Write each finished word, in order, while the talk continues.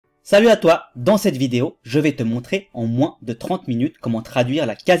Salut à toi, dans cette vidéo, je vais te montrer en moins de 30 minutes comment traduire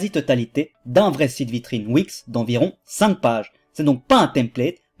la quasi-totalité d'un vrai site vitrine Wix d'environ 5 pages. C'est donc pas un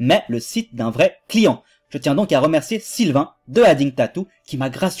template, mais le site d'un vrai client. Je tiens donc à remercier Sylvain de Adding Tattoo qui m'a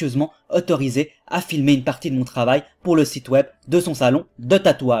gracieusement autorisé à filmer une partie de mon travail pour le site web de son salon de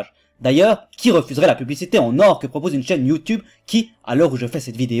tatouage. D'ailleurs, qui refuserait la publicité en or que propose une chaîne YouTube qui, à l'heure où je fais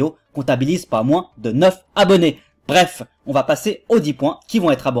cette vidéo, comptabilise pas moins de 9 abonnés. Bref, on va passer aux 10 points qui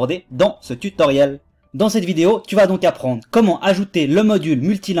vont être abordés dans ce tutoriel. Dans cette vidéo, tu vas donc apprendre comment ajouter le module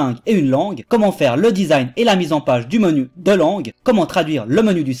multilingue et une langue, comment faire le design et la mise en page du menu de langue, comment traduire le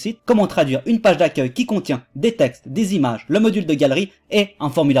menu du site, comment traduire une page d'accueil qui contient des textes, des images, le module de galerie et un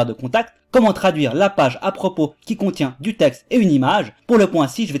formulaire de contact, comment traduire la page à propos qui contient du texte et une image. Pour le point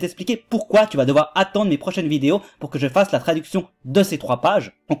 6, je vais t'expliquer pourquoi tu vas devoir attendre mes prochaines vidéos pour que je fasse la traduction de ces 3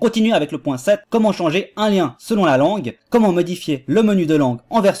 pages. On continue avec le point 7, comment changer un lien selon la langue, comment modifier le menu de langue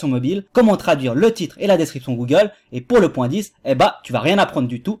en version mobile, comment traduire le titre et la description Google. Et pour le point 10, tu vas rien apprendre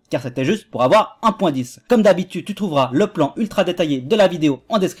du tout car c'était juste pour avoir un point 10. Comme d'habitude, tu trouveras le plan ultra détaillé de la vidéo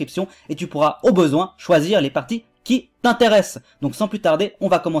en description et tu pourras au besoin choisir les parties qui t'intéresse. Donc sans plus tarder, on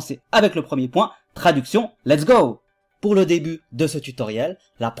va commencer avec le premier point, traduction, let's go! Pour le début de ce tutoriel,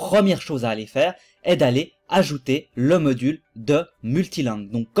 la première chose à aller faire est d'aller ajouter le module de multilingue.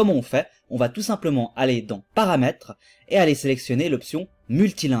 Donc comment on fait? On va tout simplement aller dans paramètres et aller sélectionner l'option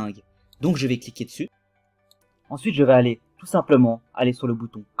multilingue. Donc je vais cliquer dessus. Ensuite je vais aller tout simplement aller sur le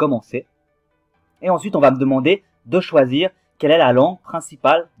bouton commencer. Et ensuite on va me demander de choisir quelle est la langue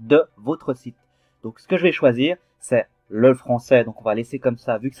principale de votre site. Donc ce que je vais choisir, c'est le français, donc on va laisser comme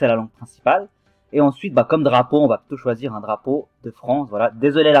ça vu que c'est la langue principale. Et ensuite, comme drapeau, on va plutôt choisir un drapeau de France. Voilà,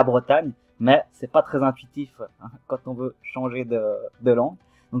 désolé la Bretagne, mais c'est pas très intuitif quand on veut changer de langue.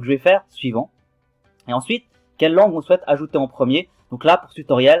 Donc je vais faire suivant. Et ensuite, quelle langue on souhaite ajouter en premier? Donc là, pour ce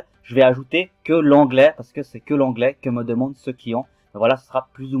tutoriel, je vais ajouter que l'anglais, parce que c'est que l'anglais que me demande ce client. Mais voilà, ce sera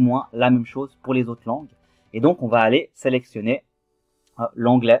plus ou moins la même chose pour les autres langues. Et donc on va aller sélectionner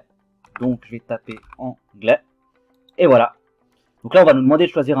l'anglais. Donc je vais taper anglais. Et voilà. Donc là on va nous demander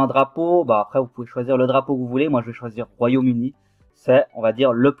de choisir un drapeau. Après vous pouvez choisir le drapeau que vous voulez. Moi je vais choisir Royaume-Uni. C'est, on va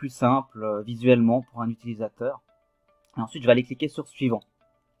dire, le plus simple visuellement pour un utilisateur. Et ensuite je vais aller cliquer sur suivant.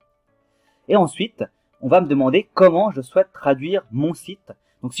 Et ensuite on va me demander comment je souhaite traduire mon site.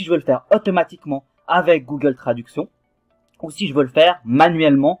 Donc si je veux le faire automatiquement avec Google Traduction. Ou si je veux le faire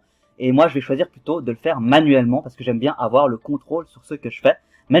manuellement. Et moi je vais choisir plutôt de le faire manuellement. Parce que j'aime bien avoir le contrôle sur ce que je fais.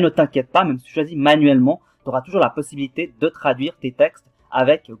 Mais ne t'inquiète pas, même si tu choisis manuellement, tu auras toujours la possibilité de traduire tes textes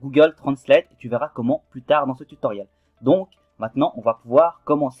avec Google Translate et tu verras comment plus tard dans ce tutoriel. Donc maintenant, on va pouvoir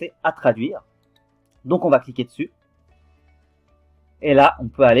commencer à traduire. Donc on va cliquer dessus. Et là, on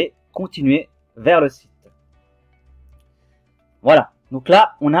peut aller continuer vers le site. Voilà. Donc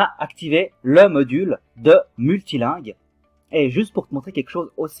là, on a activé le module de multilingue. Et juste pour te montrer quelque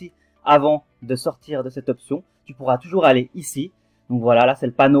chose aussi avant de sortir de cette option, tu pourras toujours aller ici. Donc voilà, là c'est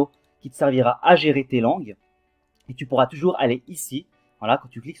le panneau qui te servira à gérer tes langues. Et tu pourras toujours aller ici. Voilà, quand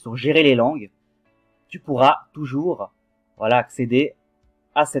tu cliques sur gérer les langues, tu pourras toujours accéder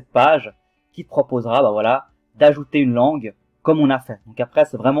à cette page qui te proposera d'ajouter une langue comme on a fait. Donc après,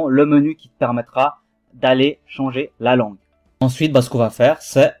 c'est vraiment le menu qui te permettra d'aller changer la langue. Ensuite, ce qu'on va faire,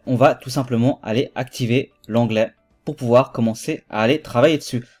 c'est on va tout simplement aller activer l'anglais pour pouvoir commencer à aller travailler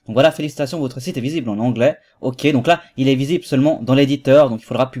dessus. Donc voilà, félicitations, votre site est visible en anglais. Ok, donc là, il est visible seulement dans l'éditeur, donc il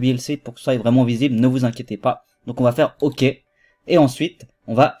faudra publier le site pour que ce soit vraiment visible, ne vous inquiétez pas. Donc on va faire OK. Et ensuite,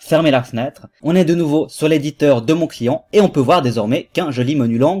 on va fermer la fenêtre. On est de nouveau sur l'éditeur de mon client et on peut voir désormais qu'un joli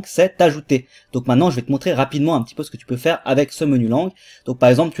menu langue s'est ajouté. Donc maintenant, je vais te montrer rapidement un petit peu ce que tu peux faire avec ce menu langue. Donc par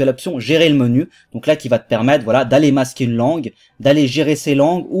exemple, tu as l'option gérer le menu. Donc là, qui va te permettre d'aller masquer une langue, d'aller gérer ces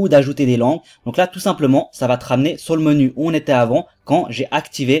langues ou d'ajouter des langues. Donc là, tout simplement, ça va te ramener sur le menu où on était avant quand j'ai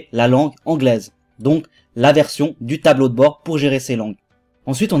activé la langue anglaise. Donc la version du tableau de bord pour gérer ces langues.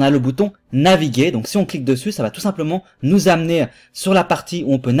 Ensuite, on a le bouton naviguer. Donc, si on clique dessus, ça va tout simplement nous amener sur la partie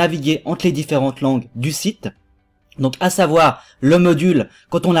où on peut naviguer entre les différentes langues du site. Donc, à savoir, le module,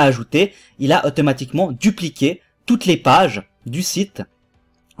 quand on l'a ajouté, il a automatiquement dupliqué toutes les pages du site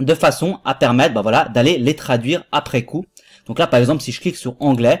de façon à permettre, d'aller les traduire après coup. Donc là, par exemple, si je clique sur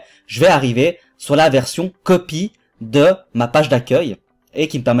anglais, je vais arriver sur la version copie de ma page d'accueil et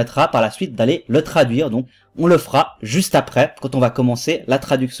qui me permettra par la suite d'aller le traduire. Donc, on le fera juste après, quand on va commencer la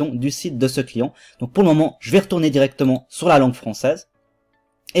traduction du site de ce client. Donc pour le moment, je vais retourner directement sur la langue française.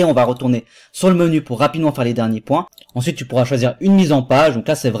 Et on va retourner sur le menu pour rapidement faire les derniers points. Ensuite, tu pourras choisir une mise en page. Donc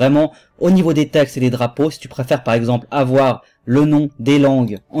là, c'est vraiment au niveau des textes et des drapeaux. Si tu préfères par exemple avoir le nom des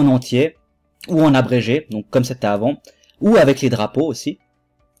langues en entier ou en abrégé, donc comme c'était avant, ou avec les drapeaux aussi.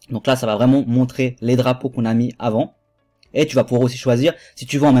 Donc là, ça va vraiment montrer les drapeaux qu'on a mis avant. Et tu vas pouvoir aussi choisir si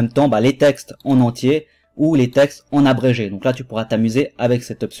tu veux en même temps les textes en entier ou les textes en abrégé. Donc là, tu pourras t'amuser avec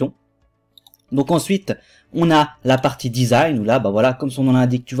cette option. Donc ensuite, on a la partie design où là, voilà, comme son nom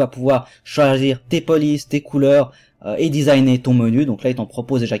l'indique, tu vas pouvoir choisir tes polices, tes couleurs et designer ton menu. Donc là, il t'en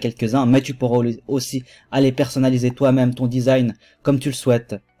propose déjà quelques-uns, mais tu pourras aussi aller personnaliser toi-même ton design comme tu le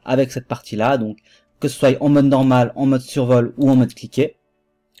souhaites avec cette partie-là. Donc que ce soit en mode normal, en mode survol ou en mode cliqué.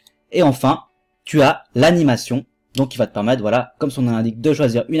 Et enfin, tu as l'animation. Donc, il va te permettre, voilà, comme son nom l'indique, de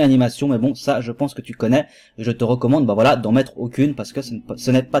choisir une animation. Mais bon, ça, je pense que tu connais. Et je te recommande, voilà, d'en mettre aucune parce que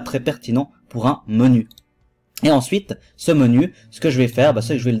ce n'est pas très pertinent pour un menu. Et ensuite, ce menu, ce que je vais faire,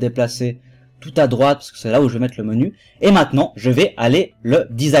 c'est que je vais le déplacer tout à droite parce que c'est là où je vais mettre le menu. Et maintenant, je vais aller le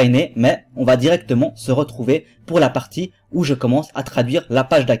designer. Mais on va directement se retrouver pour la partie où je commence à traduire la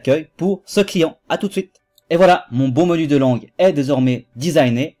page d'accueil pour ce client. À tout de suite. Et voilà, mon beau menu de langue est désormais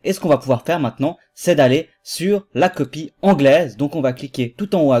designé. Et ce qu'on va pouvoir faire maintenant, c'est d'aller sur la copie anglaise. Donc on va cliquer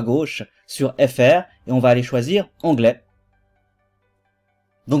tout en haut à gauche sur FR et on va aller choisir anglais.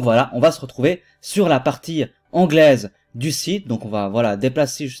 Donc voilà, on va se retrouver sur la partie anglaise du site. Donc on va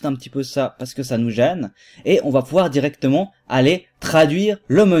déplacer juste un petit peu ça parce que ça nous gêne. Et on va pouvoir directement aller traduire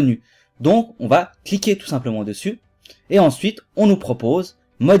le menu. Donc on va cliquer tout simplement dessus. Et ensuite, on nous propose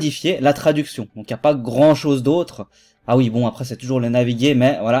modifier la traduction. Donc il n'y a pas grand chose d'autre. Ah oui, bon, après c'est toujours le naviguer,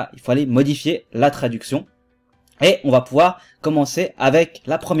 mais voilà, il faut aller modifier la traduction. Et on va pouvoir commencer avec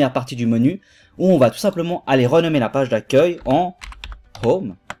la première partie du menu, où on va tout simplement aller renommer la page d'accueil en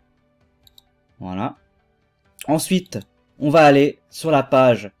Home. Voilà. Ensuite, on va aller sur la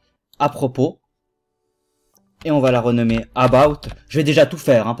page à propos. Et on va la renommer About. Je vais déjà tout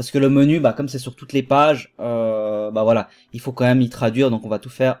faire, parce que le menu, comme c'est sur toutes les pages, voilà, il faut quand même y traduire, donc on va tout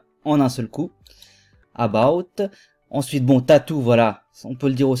faire en un seul coup. About. Ensuite, bon, tattoo, voilà, on peut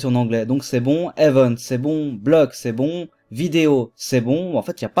le dire aussi en anglais, donc c'est bon. Event, c'est bon. Block, c'est bon. Vidéo, c'est bon. En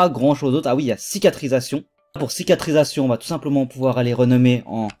fait, il n'y a pas grand chose d'autre. Ah oui, il y a cicatrisation. Pour cicatrisation, on va tout simplement pouvoir aller renommer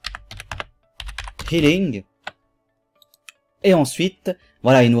en Healing. Et ensuite,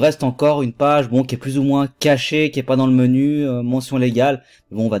 voilà, il nous reste encore une page, bon, qui est plus ou moins cachée, qui est pas dans le menu, mention légale.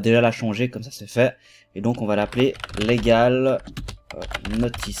 Bon, on va déjà la changer, comme ça c'est fait. Et donc, on va l'appeler Legal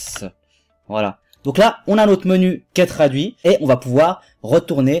Notice. Voilà. Donc là, on a notre menu qui est traduit et on va pouvoir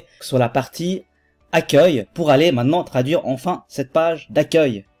retourner sur la partie accueil pour aller maintenant traduire enfin cette page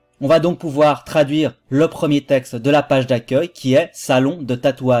d'accueil. On va donc pouvoir traduire le premier texte de la page d'accueil qui est Salon de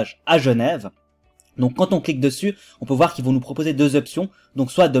tatouage à Genève. Donc quand on clique dessus, on peut voir qu'ils vont nous proposer deux options.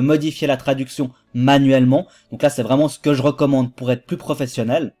 Donc soit de modifier la traduction manuellement. Donc là c'est vraiment ce que je recommande pour être plus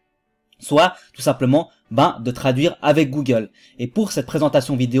professionnel. Soit tout simplement de traduire avec Google. Et pour cette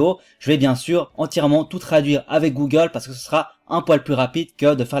présentation vidéo, je vais bien sûr entièrement tout traduire avec Google parce que ce sera un poil plus rapide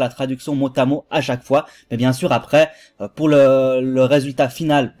que de faire la traduction mot à mot à chaque fois. Mais bien sûr après, pour le résultat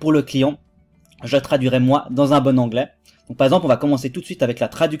final pour le client, je traduirai moi dans un bon anglais. Donc par exemple, on va commencer tout de suite avec la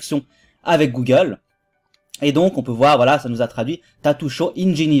traduction avec Google. Et donc, on peut voir, voilà, ça nous a traduit Tattoo Show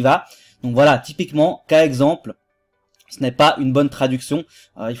in Geneva. Donc voilà, typiquement, cas exemple, ce n'est pas une bonne traduction.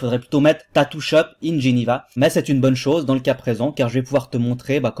 Il faudrait plutôt mettre Tattoo Shop in Geneva. Mais c'est une bonne chose dans le cas présent, car je vais pouvoir te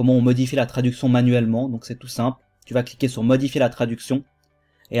montrer comment on modifie la traduction manuellement. Donc c'est tout simple. Tu vas cliquer sur modifier la traduction.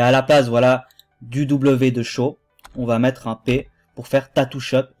 Et à la place, voilà, du W de show, on va mettre un P pour faire Tattoo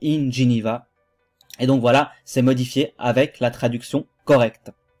Shop in Geneva. Et donc voilà, c'est modifié avec la traduction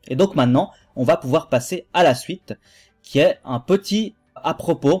correcte. Et donc maintenant, on va pouvoir passer à la suite, qui est un petit à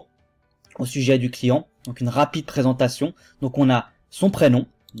propos au sujet du client. Donc une rapide présentation. Donc on a son prénom.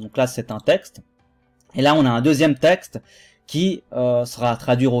 Donc là c'est un texte. Et là on a un deuxième texte qui sera à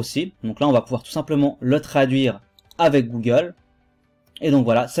traduire aussi. Donc là on va pouvoir tout simplement le traduire avec Google. Et donc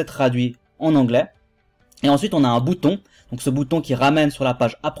voilà, c'est traduit en anglais. Et ensuite on a un bouton. Donc ce bouton qui ramène sur la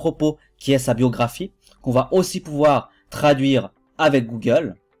page à propos, qui est sa biographie, qu'on va aussi pouvoir traduire avec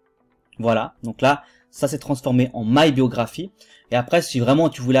Google. Voilà, donc là, ça s'est transformé en My Biographie. Et après, si vraiment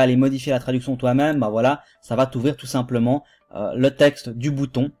tu voulais aller modifier la traduction toi-même, voilà, ça va t'ouvrir tout simplement le texte du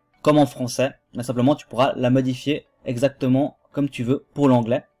bouton, comme en français. Mais simplement, tu pourras la modifier exactement comme tu veux pour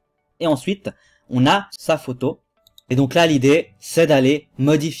l'anglais. Et ensuite, on a sa photo. Et donc là, l'idée, c'est d'aller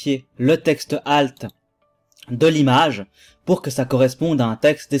modifier le texte alt de l'image pour que ça corresponde à un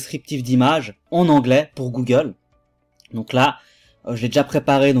texte descriptif d'image en anglais pour Google. Donc là, je l'ai déjà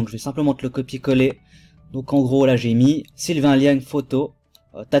préparé, donc je vais simplement te le copier-coller. Donc en gros, là j'ai mis Sylvain Liang photo,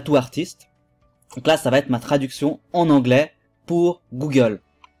 tattoo artiste. Donc là, ça va être ma traduction en anglais pour Google.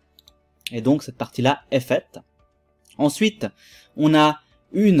 Et donc cette partie-là est faite. Ensuite, on a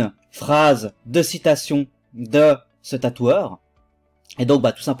une phrase de citation de ce tatoueur. Et donc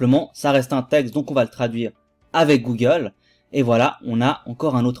tout simplement ça reste un texte, donc on va le traduire avec Google. Et voilà, on a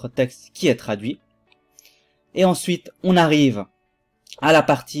encore un autre texte qui est traduit. Et ensuite on arrive à la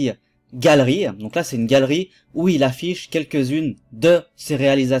partie galerie. Donc là c'est une galerie où il affiche quelques-unes de ses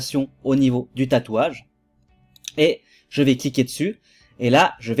réalisations au niveau du tatouage. Et je vais cliquer dessus. Et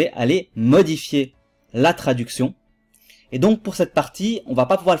là je vais aller modifier la traduction. Et donc pour cette partie, on va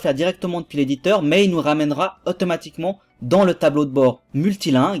pas pouvoir le faire directement depuis l'éditeur, mais il nous ramènera automatiquement dans le tableau de bord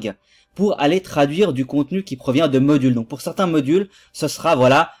multilingue pour aller traduire du contenu qui provient de modules. Donc pour certains modules, ce sera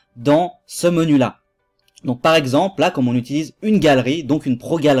voilà dans ce menu-là. Donc par exemple, là comme on utilise une galerie, donc une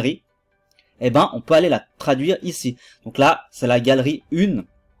pro galerie, eh ben on peut aller la traduire ici. Donc là, c'est la galerie 1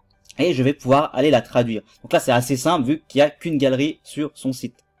 et je vais pouvoir aller la traduire. Donc là, c'est assez simple vu qu'il n'y a qu'une galerie sur son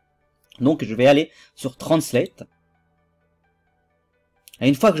site. Donc je vais aller sur Translate. Et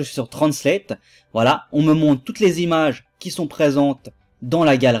une fois que je suis sur Translate, voilà, on me montre toutes les images qui sont présentes dans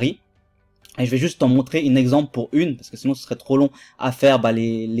la galerie. Et je vais juste en montrer un exemple pour une, parce que sinon ce serait trop long à faire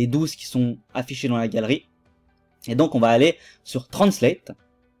les 12 qui sont affichées dans la galerie. Et donc on va aller sur Translate.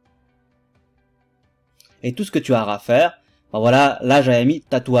 Et tout ce que tu as à faire, voilà, là j'avais mis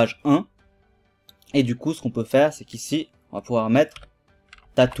tatouage 1. Et du coup ce qu'on peut faire, c'est qu'ici, on va pouvoir mettre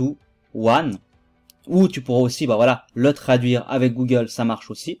tattoo 1. Ou tu pourras aussi voilà, le traduire avec Google, ça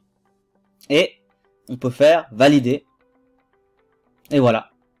marche aussi. Et on peut faire valider. Et voilà.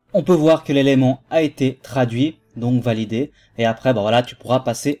 On peut voir que l'élément a été traduit, donc validé. Et après, voilà, tu pourras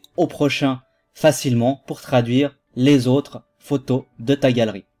passer au prochain facilement pour traduire les autres photos de ta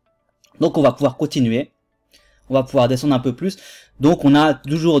galerie. Donc on va pouvoir continuer. On va pouvoir descendre un peu plus. Donc on a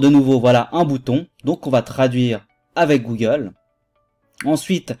toujours de nouveau voilà un bouton. Donc on va traduire avec Google.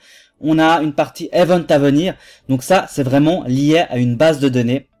 Ensuite, on a une partie event à venir. Donc ça, c'est vraiment lié à une base de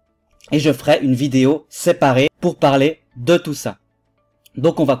données. Et je ferai une vidéo séparée pour parler de tout ça.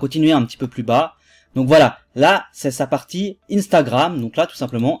 Donc on va continuer un petit peu plus bas. Donc voilà, là, c'est sa partie Instagram. Donc là, tout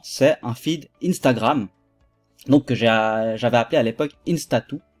simplement, c'est un feed Instagram. Donc que j'avais appelé à l'époque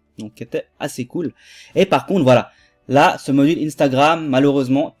Instatou. Donc qui était assez cool. Et par contre, voilà. Là, ce module Instagram,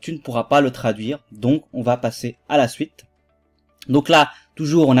 malheureusement, tu ne pourras pas le traduire. Donc on va passer à la suite. Donc là,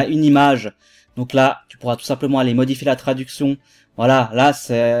 toujours, on a une image. Donc là, tu pourras tout simplement aller modifier la traduction. Voilà, là,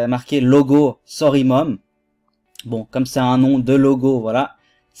 c'est marqué logo Sorry Mom. Bon, comme c'est un nom de logo, voilà,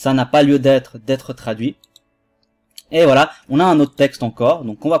 ça n'a pas lieu d'être traduit. Et voilà, on a un autre texte encore.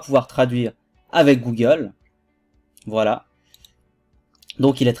 Donc, on va pouvoir traduire avec Google. Voilà.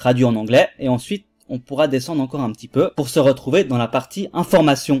 Donc, il est traduit en anglais. Et ensuite, on pourra descendre encore un petit peu pour se retrouver dans la partie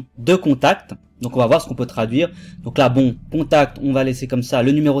information de contact. Donc on va voir ce qu'on peut traduire. Donc là, bon, contact, on va laisser comme ça.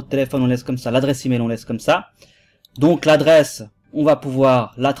 Le numéro de téléphone, on laisse comme ça. L'adresse email, on laisse comme ça. Donc l'adresse, on va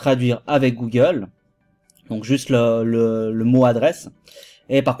pouvoir la traduire avec Google. Donc juste le mot adresse.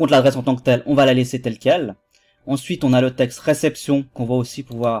 Et par contre, l'adresse en tant que telle, on va la laisser telle quelle. Ensuite, on a le texte réception qu'on va aussi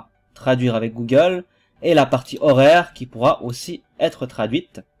pouvoir traduire avec Google. Et la partie horaire qui pourra aussi être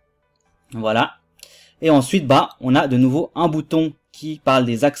traduite. Voilà. Et ensuite, on a de nouveau un bouton qui parle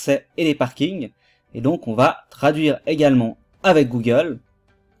des accès et des parkings. Et donc, on va traduire également avec Google.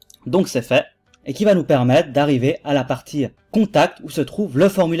 Donc, c'est fait. Et qui va nous permettre d'arriver à la partie contact où se trouve le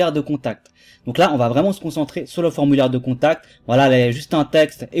formulaire de contact. Donc là, on va vraiment se concentrer sur le formulaire de contact. Voilà, il y a juste un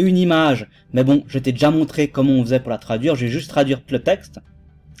texte et une image. Mais bon, je t'ai déjà montré comment on faisait pour la traduire. Je vais juste traduire le texte.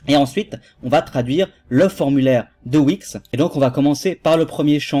 Et ensuite, on va traduire le formulaire de Wix. Et donc, on va commencer par le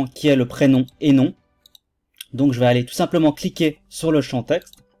premier champ qui est le prénom et nom. Donc, je vais aller tout simplement cliquer sur le champ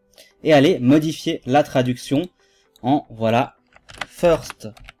texte et aller modifier la traduction en, voilà, first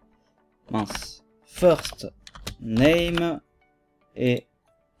name et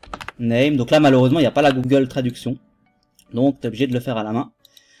name. Donc là, malheureusement, il n'y a pas la Google Traduction. Donc, tu es obligé de le faire à la main.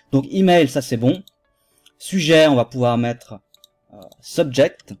 Donc, email, ça c'est bon. Sujet, on va pouvoir mettre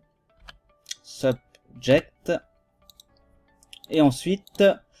subject. Et ensuite,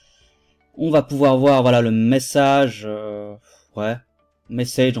 on va pouvoir voir, voilà, le message.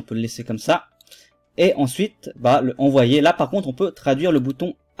 Message, on peut le laisser comme ça. Et ensuite, le envoyer. Là, par contre, on peut traduire le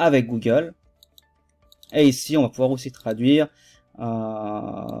bouton avec Google. Et ici, on va pouvoir aussi traduire.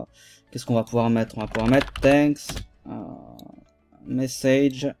 Qu'est-ce qu'on va pouvoir mettre? On va pouvoir mettre thanks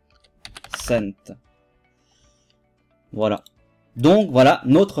message sent. Voilà. Donc voilà,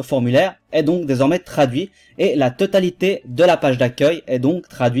 notre formulaire est donc désormais traduit et la totalité de la page d'accueil est donc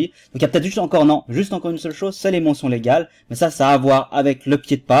traduite. Donc il y a peut-être juste encore une seule chose, c'est les mentions légales, mais ça a à voir avec le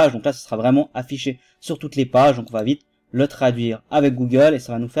pied de page. Donc là, ce sera vraiment affiché sur toutes les pages. Donc on va vite le traduire avec Google et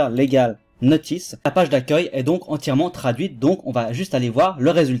ça va nous faire légal notice. La page d'accueil est donc entièrement traduite, donc on va juste aller voir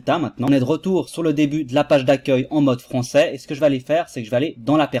le résultat maintenant. On est de retour sur le début de la page d'accueil en mode français, et ce que je vais aller faire, c'est que je vais aller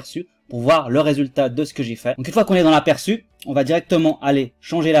dans l'aperçu pour voir le résultat de ce que j'ai fait. Donc une fois qu'on est dans l'aperçu, on va directement aller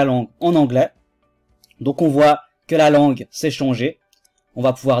changer la langue en anglais. Donc on voit que la langue s'est changée. On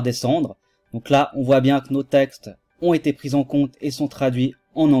va pouvoir descendre. Donc là, on voit bien que nos textes ont été pris en compte et sont traduits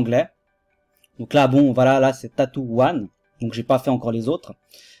en anglais. Donc là, bon, voilà, là c'est tattoo one. Donc j'ai pas fait encore les autres.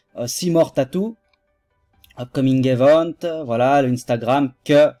 6 more tattoo. Upcoming event. Voilà, l'Instagram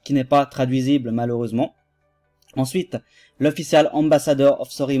qui n'est pas traduisible malheureusement. Ensuite, l'official ambassador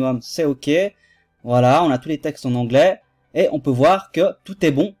of Sorry Mom, c'est OK. Voilà, on a tous les textes en anglais. Et on peut voir que tout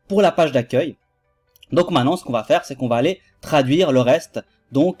est bon pour la page d'accueil. Donc maintenant, ce qu'on va faire, c'est qu'on va aller traduire le reste.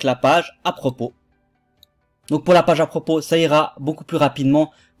 Donc la page à propos. Donc pour la page à propos, ça ira beaucoup plus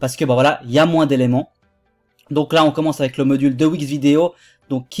rapidement parce que voilà, il y a moins d'éléments. Donc là, on commence avec le module de Wix vidéo,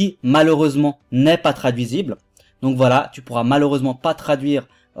 donc qui malheureusement n'est pas traduisible. Donc voilà, tu pourras malheureusement pas traduire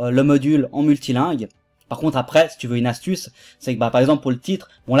le module en multilingue. Par contre après, si tu veux une astuce, c'est que par exemple pour le titre,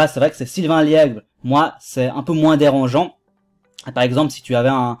 bon là c'est vrai que c'est Sylvain Liègle. Moi, c'est un peu moins dérangeant. Par exemple, si tu avais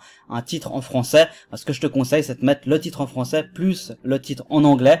un titre en français, ce que je te conseille, c'est de mettre le titre en français plus le titre en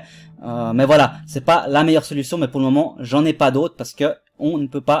anglais. Mais voilà, c'est pas la meilleure solution, mais pour le moment, j'en ai pas d'autre parce que on ne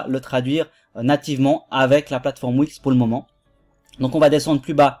peut pas le traduire nativement avec la plateforme Wix pour le moment. Donc on va descendre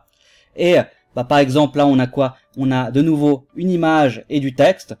plus bas. Et par exemple, là, on a quoi? On a de nouveau une image et du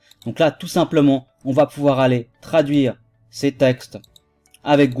texte. Donc là, tout simplement, on va pouvoir aller traduire ces textes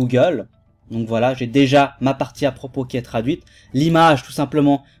avec Google. Donc voilà, j'ai déjà ma partie à propos qui est traduite. L'image, tout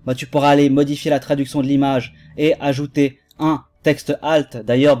simplement, tu pourras aller modifier la traduction de l'image et ajouter un texte alt.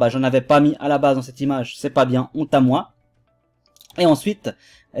 D'ailleurs, j'en avais pas mis à la base dans cette image, c'est pas bien, honte à moi. Et ensuite,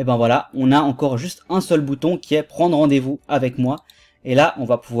 voilà, on a encore juste un seul bouton qui est prendre rendez-vous avec moi. Et là, on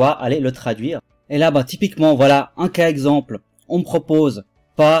va pouvoir aller le traduire. Et là, typiquement, voilà, un cas exemple, on me propose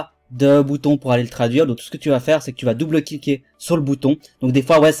pas de bouton pour aller le traduire. Donc tout ce que tu vas faire, c'est que tu vas double-cliquer sur le bouton. Donc des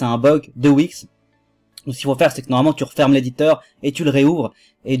fois, ouais, c'est un bug de Wix. Donc ce qu'il faut faire, c'est que normalement tu refermes l'éditeur et tu le réouvres.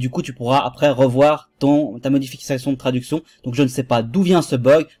 Et du coup, tu pourras après revoir ta modification de traduction. Donc je ne sais pas d'où vient ce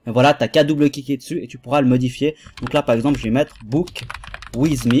bug, mais voilà, t'as qu'à double-cliquer dessus et tu pourras le modifier. Donc là, par exemple, je vais mettre Book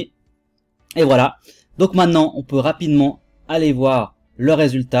with me. Et voilà. Donc maintenant, on peut rapidement aller voir le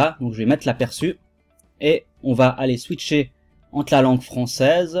résultat. Donc je vais mettre l'aperçu et on va aller switcher entre la langue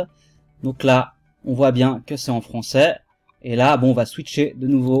française. Donc là, on voit bien que c'est en français. Et là, on va switcher de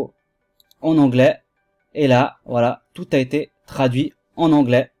nouveau en anglais. Et là, voilà, tout a été traduit en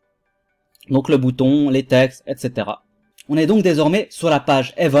anglais. Donc le bouton, les textes, etc. On est donc désormais sur la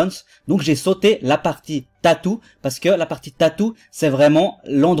page Events. Donc j'ai sauté la partie Tattoo parce que la partie Tattoo, c'est vraiment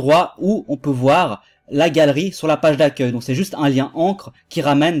l'endroit où on peut voir la galerie sur la page d'accueil. Donc c'est juste un lien encre qui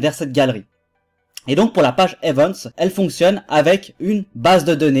ramène vers cette galerie. Et donc pour la page Events, elle fonctionne avec une base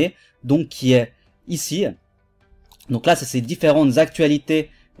de données, donc qui est ici. Donc là, c'est ces différentes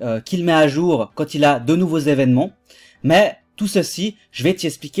actualités qu'il met à jour quand il a de nouveaux événements. Mais tout ceci, je vais t'y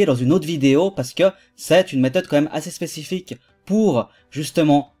expliquer dans une autre vidéo parce que c'est une méthode quand même assez spécifique pour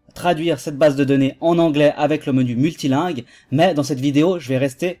justement traduire cette base de données en anglais avec le menu multilingue. Mais dans cette vidéo, je vais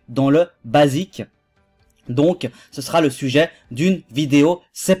rester dans le basique. Donc, ce sera le sujet d'une vidéo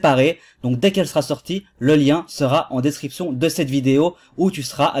séparée. Donc, dès qu'elle sera sortie, le lien sera en description de cette vidéo où tu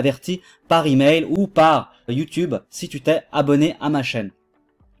seras averti par email ou par YouTube si tu t'es abonné à ma chaîne.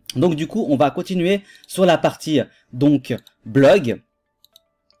 Donc, du coup, on va continuer sur la partie donc blog.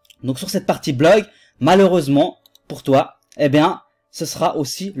 Donc, sur cette partie blog, malheureusement pour toi, ce sera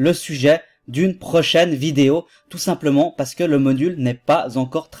aussi le sujet d'une prochaine vidéo, tout simplement parce que le module n'est pas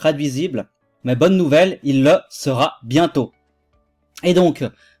encore traduisible. Mais bonne nouvelle, il le sera bientôt. Et donc,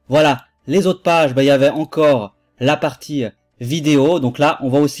 voilà, les autres pages, il y avait encore la partie vidéo. Donc là, on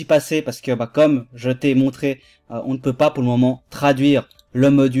va aussi passer parce que, comme je t'ai montré, on ne peut pas pour le moment traduire le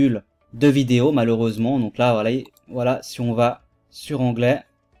module de vidéo, malheureusement. Donc là, voilà, si on va sur anglais,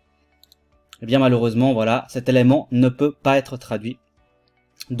 malheureusement, voilà, cet élément ne peut pas être traduit.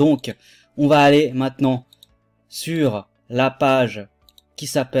 Donc, on va aller maintenant sur la page qui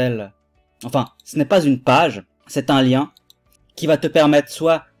s'appelle... Enfin, ce n'est pas une page, c'est un lien qui va te permettre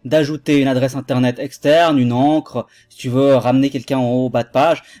soit d'ajouter une adresse internet externe, une encre, si tu veux ramener quelqu'un en haut, bas de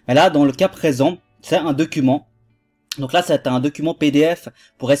page. Mais là, dans le cas présent, c'est un document. Donc là, c'est un document PDF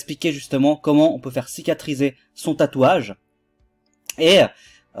pour expliquer justement comment on peut faire cicatriser son tatouage. Et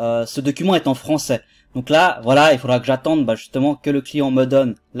ce document est en français. Donc là, voilà, il faudra que j'attende justement que le client me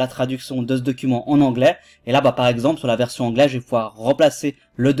donne la traduction de ce document en anglais. Et là, par exemple, sur la version anglaise, je vais pouvoir remplacer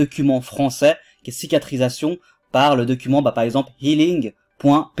le document français, qui est cicatrisation, par le document, par exemple, healing,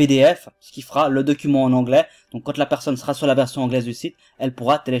 .pdf, ce qui fera le document en anglais. Donc quand la personne sera sur la version anglaise du site, elle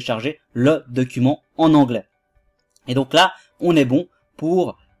pourra télécharger le document en anglais. Et donc là, on est bon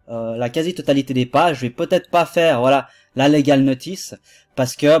pour la quasi-totalité des pages. Je vais peut-être pas faire voilà la legal notice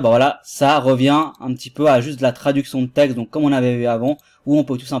parce que voilà, ça revient un petit peu à juste de la traduction de texte, donc comme on avait vu avant, où on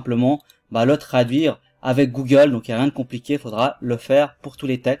peut tout simplement le traduire avec Google. Donc il n'y a rien de compliqué, il faudra le faire pour tous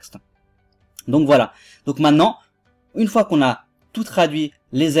les textes. Donc voilà. Donc maintenant, une fois qu'on a tout traduit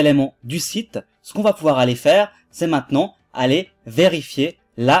les éléments du site, ce qu'on va pouvoir aller faire, c'est maintenant aller vérifier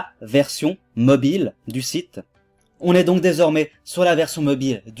la version mobile du site. On est donc désormais sur la version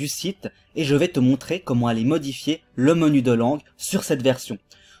mobile du site et je vais te montrer comment aller modifier le menu de langue sur cette version.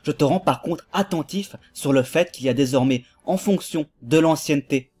 Je te rends par contre attentif sur le fait qu'il y a désormais, en fonction de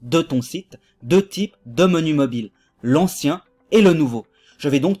l'ancienneté de ton site, deux types de menus mobiles, l'ancien et le nouveau. Je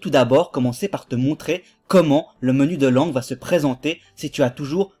vais donc tout d'abord commencer par te montrer comment le menu de langue va se présenter si tu as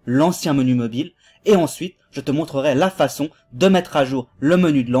toujours l'ancien menu mobile, et ensuite je te montrerai la façon de mettre à jour le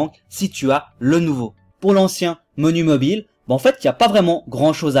menu de langue si tu as le nouveau. Pour l'ancien menu mobile, en fait il n'y a pas vraiment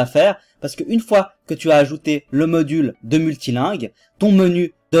grand chose à faire parce qu'une fois que tu as ajouté le module de multilingue, ton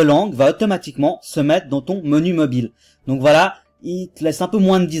menu de langue va automatiquement se mettre dans ton menu mobile. Donc voilà, il te laisse un peu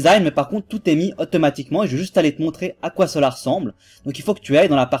moins de design, mais par contre tout est mis automatiquement et je vais juste aller te montrer à quoi cela ressemble. Donc il faut que tu ailles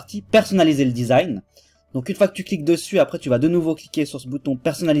dans la partie personnaliser le design. Donc une fois que tu cliques dessus, après tu vas de nouveau cliquer sur ce bouton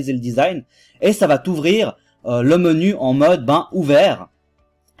personnaliser le design et ça va t'ouvrir le menu en mode ouvert.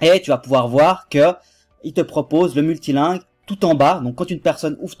 Et tu vas pouvoir voir que il te propose le multilingue tout en bas. Donc quand une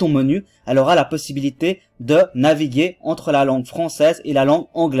personne ouvre ton menu, elle aura la possibilité de naviguer entre la langue française et la langue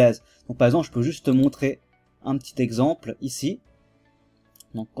anglaise. Donc par exemple, je peux juste te montrer un petit exemple ici.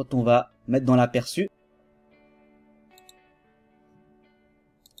 Donc quand on va mettre dans l'aperçu,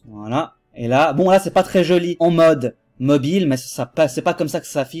 voilà. Et là, bon là c'est pas très joli en mode mobile, mais c'est pas comme ça que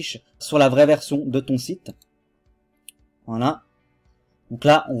ça s'affiche sur la vraie version de ton site. Voilà. Donc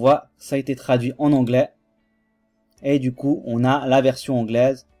là, on voit que ça a été traduit en anglais. Et du coup, on a la version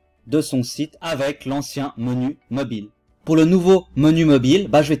anglaise de son site avec l'ancien menu mobile. Pour le nouveau menu mobile,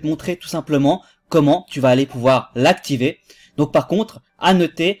 je vais te montrer tout simplement comment tu vas aller pouvoir l'activer. Donc par contre, à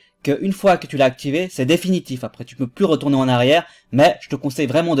noter qu'une fois que tu l'as activé, c'est définitif. Après, tu peux plus retourner en arrière, mais je te conseille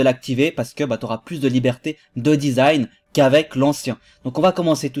vraiment de l'activer parce que tu auras plus de liberté de design qu'avec l'ancien. Donc on va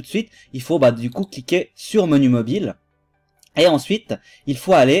commencer tout de suite. Il faut du coup cliquer sur menu mobile. Et ensuite, il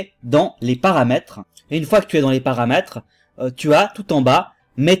faut aller dans les paramètres. Et une fois que tu es dans les paramètres, tu as tout en bas,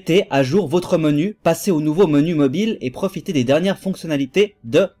 mettez à jour votre menu, passez au nouveau menu mobile et profitez des dernières fonctionnalités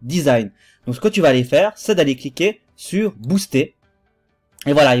de design. Donc ce que tu vas aller faire, c'est d'aller cliquer sur booster.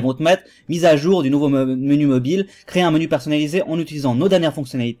 Et voilà, ils vont te mettre mise à jour du nouveau menu mobile, créer un menu personnalisé en utilisant nos dernières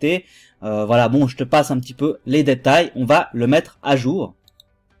fonctionnalités. Voilà, bon, je te passe un petit peu les détails, on va le mettre à jour.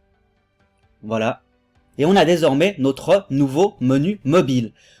 Voilà. Et on a désormais notre nouveau menu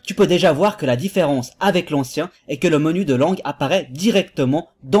mobile. Tu peux déjà voir que la différence avec l'ancien est que le menu de langue apparaît directement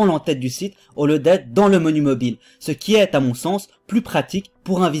dans l'entête du site au lieu d'être dans le menu mobile, ce qui est à mon sens plus pratique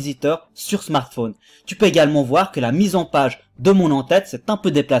pour un visiteur sur smartphone. Tu peux également voir que la mise en page de mon en-tête s'est un peu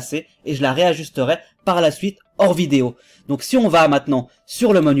déplacée et je la réajusterai par la suite hors vidéo. Donc si on va maintenant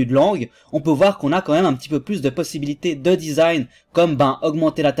sur le menu de langue, on peut voir qu'on a quand même un petit peu plus de possibilités de design comme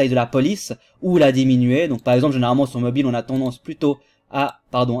augmenter la taille de la police ou la diminuer. Donc par exemple généralement sur mobile on a tendance plutôt à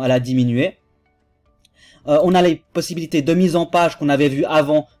la diminuer. On a les possibilités de mise en page qu'on avait vu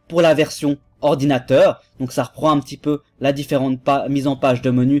avant pour la version ordinateur. Donc ça reprend un petit peu la différente mise en page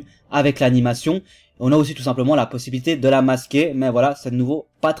de menu avec l'animation. On a aussi tout simplement la possibilité de la masquer, mais voilà, c'est de nouveau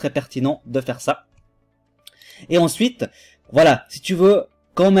pas très pertinent de faire ça. Et ensuite, voilà, si tu veux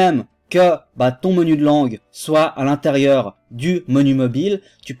quand même que ton menu de langue soit à l'intérieur du menu mobile,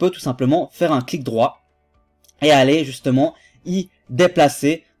 tu peux tout simplement faire un clic droit et aller justement y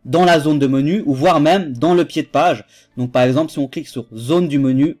déplacer dans la zone de menu ou voire même dans le pied de page. Donc par exemple, si on clique sur zone du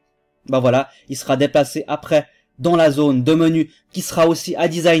menu, voilà, il sera déplacé après dans la zone de menu qui sera aussi à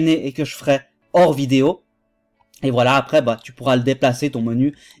designer et que je ferai hors vidéo. Et voilà, après tu pourras le déplacer ton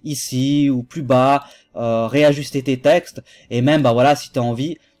menu ici ou plus bas, réajuster tes textes et même voilà, si tu as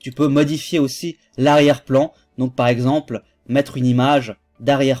envie, tu peux modifier aussi l'arrière-plan. Donc par exemple, mettre une image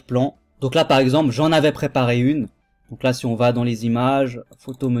d'arrière-plan. Donc là par exemple, j'en avais préparé une. Donc là si on va dans les images,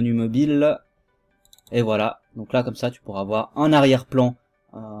 photo menu mobile et voilà. Donc là comme ça tu pourras avoir un arrière-plan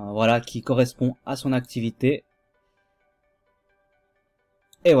voilà qui correspond à son activité.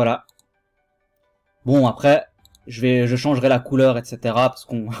 Et voilà. Bon après je changerai la couleur etc parce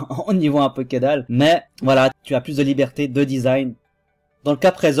qu'on y voit un peu que dalle, mais voilà, tu as plus de liberté de design Dans le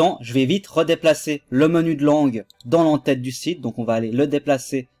cas présent, je vais vite redéplacer le menu de langue dans l'entête du site. Donc on va aller le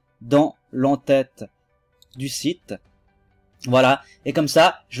déplacer dans l'entête du site. Voilà, et comme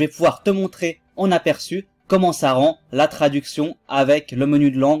ça, je vais pouvoir te montrer en aperçu comment ça rend la traduction avec le menu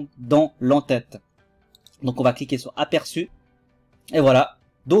de langue dans l'entête. Donc on va cliquer sur aperçu, et voilà.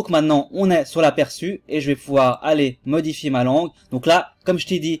 Donc maintenant, on est sur l'aperçu, et je vais pouvoir aller modifier ma langue. Donc là, comme je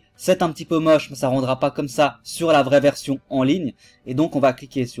t'ai dit, c'est un petit peu moche, mais ça rendra pas comme ça sur la vraie version en ligne. Et donc on va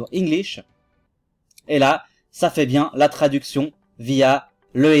cliquer sur English, et là, ça fait bien la traduction via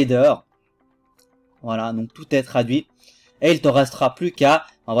le header. Voilà, donc tout est traduit. Et il te restera plus qu'à,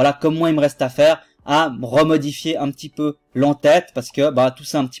 voilà, comme moi il me reste à faire, à remodifier un petit peu l'entête, parce que tout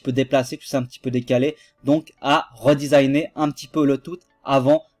c'est un petit peu déplacé, tout c'est un petit peu décalé, donc à redesigner un petit peu le tout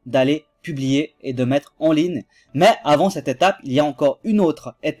avant d'aller publier et de mettre en ligne. Mais avant cette étape, il y a encore une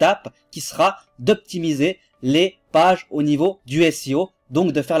autre étape qui sera d'optimiser les pages au niveau du SEO,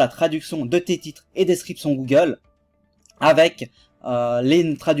 donc de faire la traduction de tes titres et descriptions Google avec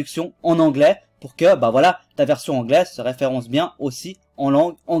les traductions en anglais, pour que voilà, ta version anglaise se référence bien aussi en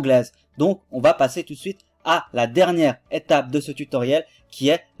langue anglaise. Donc on va passer tout de suite à la dernière étape de ce tutoriel, qui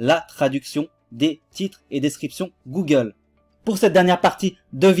est la traduction des titres et descriptions Google. Pour cette dernière partie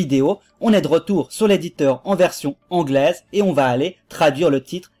de vidéo, on est de retour sur l'éditeur en version anglaise et on va aller traduire le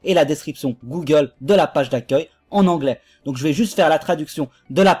titre et la description Google de la page d'accueil en anglais. Donc je vais juste faire la traduction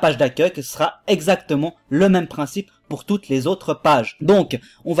de la page d'accueil, que ce sera exactement le même principe pour toutes les autres pages. Donc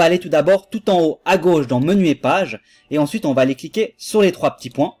on va aller tout d'abord tout en haut à gauche dans menu et page, et ensuite on va aller cliquer sur les trois petits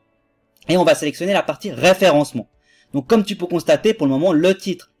points et on va sélectionner la partie référencement. Donc comme tu peux constater, pour le moment le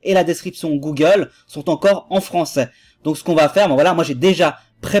titre et la description Google sont encore en français. Donc ce qu'on va faire, voilà, moi j'ai déjà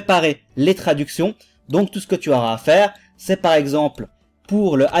préparé les traductions. Donc tout ce que tu auras à faire, c'est par exemple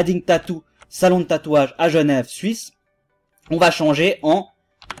pour le Adding Tattoo salon de tatouage à Genève, Suisse, on va changer en,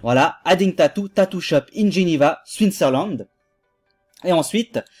 voilà, Adding Tattoo Tattoo Shop in Geneva, Switzerland. Et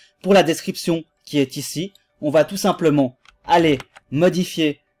ensuite, pour la description qui est ici, on va tout simplement aller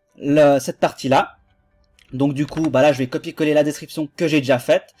modifier cette partie-là. Donc du coup, là, je vais copier-coller la description que j'ai déjà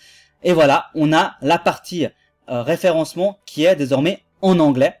faite. Et voilà, on a la partie référencement qui est désormais en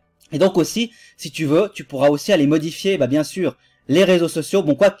anglais. Et donc aussi, si tu veux, tu pourras aussi aller modifier, bien sûr, les réseaux sociaux.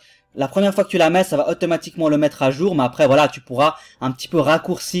 Bon, quoi, la première fois que tu la mets, ça va automatiquement le mettre à jour. Mais après, voilà, tu pourras un petit peu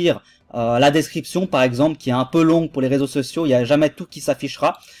raccourcir la description, par exemple, qui est un peu longue pour les réseaux sociaux. Il n'y a jamais tout qui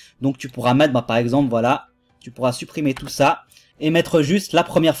s'affichera. Donc tu pourras mettre, par exemple, voilà, tu pourras supprimer tout ça et mettre juste la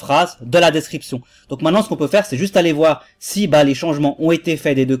première phrase de la description. Donc maintenant, ce qu'on peut faire, c'est juste aller voir si les changements ont été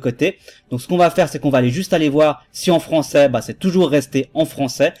faits des deux côtés. Donc ce qu'on va faire, c'est qu'on va aller juste aller voir si en français, c'est toujours resté en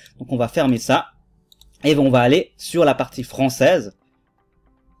français. Donc on va fermer ça et on va aller sur la partie française.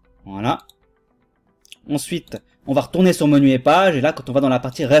 Voilà. Ensuite, on va retourner sur menu et page, et là, quand on va dans la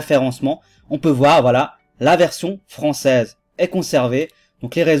partie référencement, on peut voir, voilà, la version française est conservée.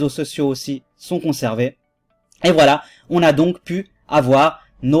 Donc les réseaux sociaux aussi sont conservés. Et voilà, on a donc pu avoir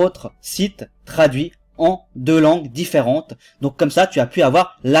notre site traduit en 2 langues différentes. Donc comme ça, tu as pu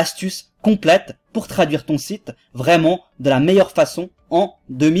avoir l'astuce complète pour traduire ton site vraiment de la meilleure façon en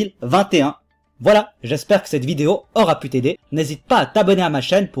 2021. Voilà, j'espère que cette vidéo aura pu t'aider. N'hésite pas à t'abonner à ma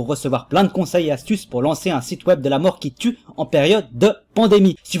chaîne pour recevoir plein de conseils et astuces pour lancer un site web de la mort qui tue en période de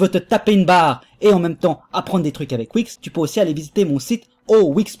pandémie. Si tu veux te taper une barre et en même temps apprendre des trucs avec Wix, tu peux aussi aller visiter mon site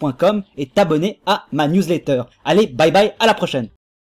wix.com et t'abonner à ma newsletter. Allez, bye bye, à la prochaine.